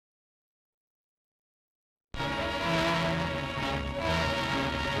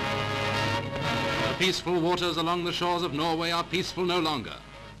peaceful waters along the shores of Norway are peaceful no longer.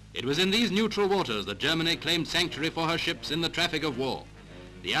 It was in these neutral waters that Germany claimed sanctuary for her ships in the traffic of war.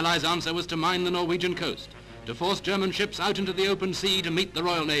 The Allies' answer was to mine the Norwegian coast, to force German ships out into the open sea to meet the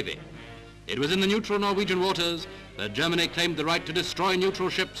Royal Navy. It was in the neutral Norwegian waters that Germany claimed the right to destroy neutral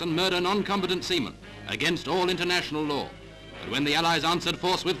ships and murder non-combatant seamen against all international law. But when the Allies answered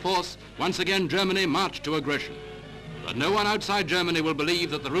force with force, once again Germany marched to aggression. But no one outside Germany will believe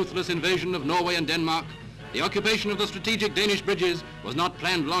that the ruthless invasion of Norway and Denmark, the occupation of the strategic Danish bridges, was not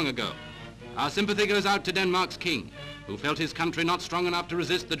planned long ago. Our sympathy goes out to Denmark's king, who felt his country not strong enough to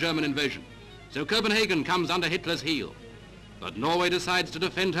resist the German invasion. So Copenhagen comes under Hitler's heel. But Norway decides to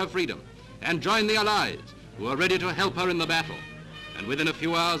defend her freedom and join the Allies, who are ready to help her in the battle. And within a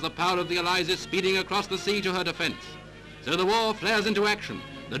few hours, the power of the Allies is speeding across the sea to her defense. So the war flares into action.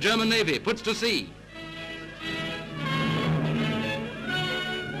 The German Navy puts to sea.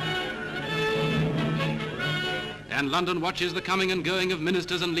 And London watches the coming and going of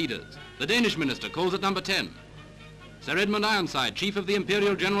ministers and leaders. The Danish minister calls at number 10. Sir Edmond Ironside, Chief of the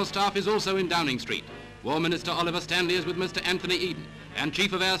Imperial General Staff, is also in Downing Street. War Minister Stanley is with Mr. Anthony Eden, and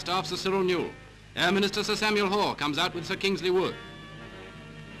Chief of Air Staff Sir Cyril Newall. Air Minister Sir Samuel Hoare comes out with Sir Kingsley Wood.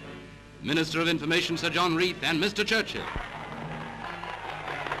 Minister of Information Sir John Reith and Mr. Churchill.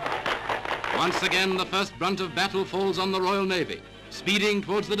 Once again, the first brunt of battle falls on the Royal Navy, speeding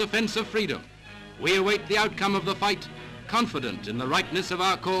towards the defense of freedom. We await the outcome of the fight, confident in the rightness of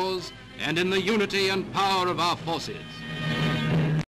our cause and in the unity and power of our forces.